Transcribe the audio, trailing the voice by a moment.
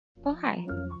Oh hi,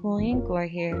 Ghoulian Gore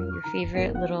here, your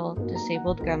favorite little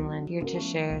disabled gremlin, here to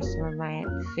share some of my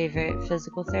favorite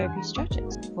physical therapy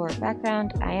stretches. For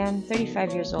background, I am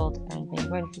 35 years old and been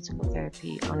going to physical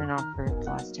therapy on and off for the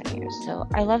last 10 years. So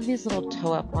I love these little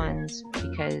toe-up ones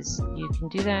because you can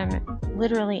do them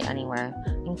literally anywhere,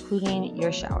 including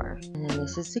your shower. And then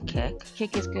this is the kick.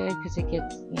 Kick is good because it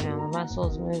gets, the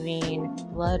muscles moving,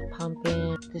 blood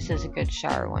pumping. This is a good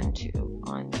shower one too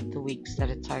on the weeks that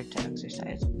it's hard to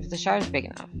exercise. If the shower is big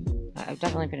enough. I've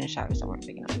definitely been in showers that weren't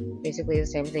big enough. Basically the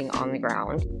same thing on the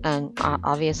ground. And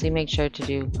obviously make sure to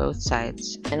do both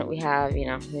sides. And we have, the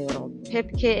little Pip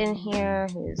kitten here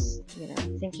who's,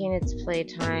 thinking it's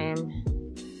playtime.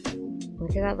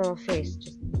 Look at that little face,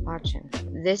 just watching.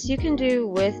 This you can do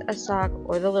with a sock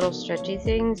or the little stretchy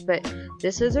things, but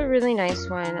this is a really nice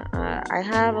one. I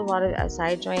have a lot of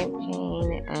SI joint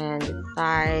pain and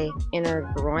thigh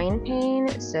inner groin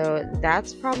pain, so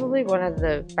that's probably one of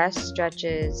the best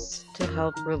stretches to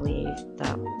help relieve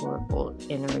that horrible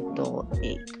inner dull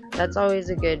ache. That's always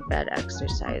a good bed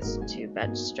exercise to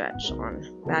bed stretch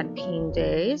on bad pain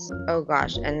days. Oh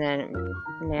gosh, and then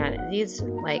man, these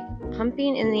like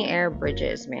pumping in the air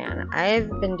bridges, man. I've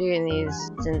been doing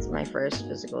these since my first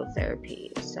physical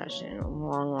therapy session a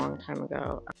long time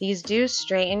ago. These do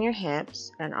straighten your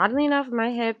hips, and oddly enough,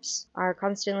 my hips are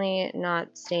constantly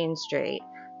not staying straight.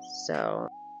 So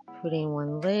putting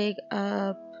one leg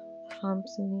up,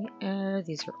 pumps in the air.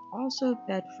 These are also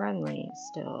bed friendly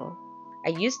still. I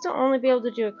used to only be able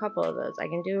to do a couple of those. I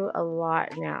can do a lot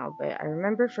now, but I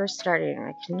remember first starting and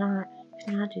I could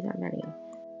not do that many.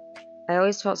 I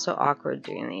always felt so awkward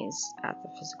doing these at the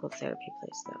physical therapy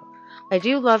place though. I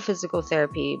do love physical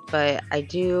therapy, but I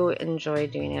do enjoy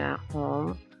doing it at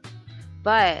home.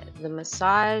 But the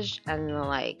massage and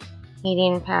the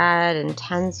heating pad and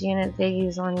TENS unit they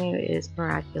use on you is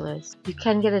miraculous. You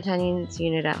can get a TENS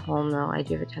unit at home though. I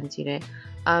do have a TENS unit.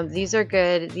 These are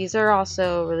good. These are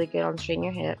also really good on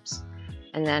straightening your hips.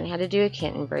 And then I had to do a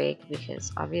kitten break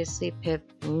because obviously Pip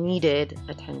needed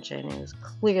attention. It was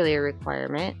clearly a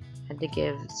requirement. Had to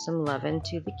give some loving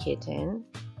to the kitten.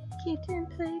 Kitten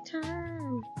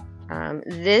playtime.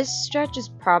 This stretch is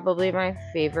probably my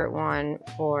favorite one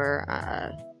for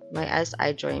my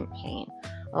SI joint pain.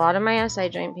 A lot of my SI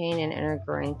joint pain and inner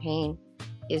groin pain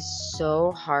is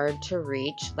so hard to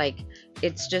reach.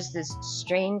 It's just this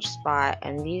strange spot,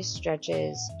 and these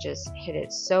stretches just hit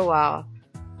it so well.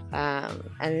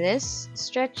 And this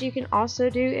stretch you can also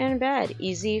do in bed.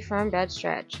 Easy from bed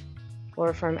stretch.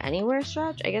 Or from anywhere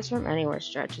stretch? I guess from anywhere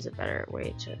stretch is a better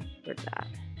way to put that.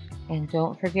 And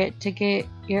don't forget to get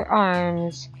your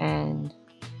arms and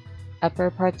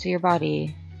upper parts of your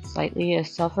body. Slightly a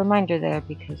self-reminder there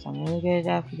because I'm really good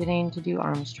at forgetting to do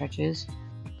arm stretches.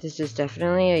 This is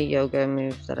definitely a yoga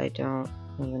move that I don't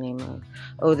know the name of.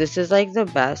 Oh, this is the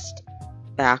best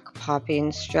back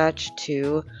popping stretch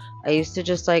too. I used to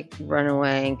just run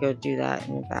away and go do that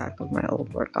in the back of my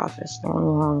old work office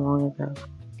long ago.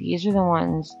 These are the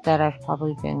ones that I've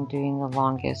probably been doing the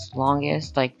longest,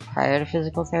 prior to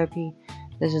physical therapy.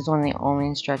 This is one of the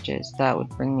only stretches that would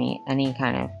bring me any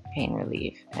kind of pain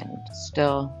relief, and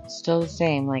still the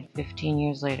same 15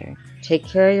 years later. Take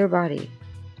care of your body.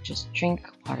 Just drink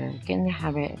water. Get in the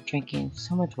habit of drinking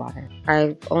so much water.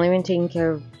 I've only been taking care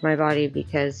of my body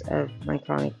because of my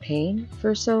chronic pain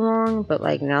for so long, but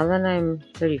now that I'm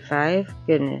 35,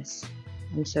 goodness,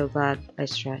 I'm so glad I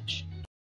stretch.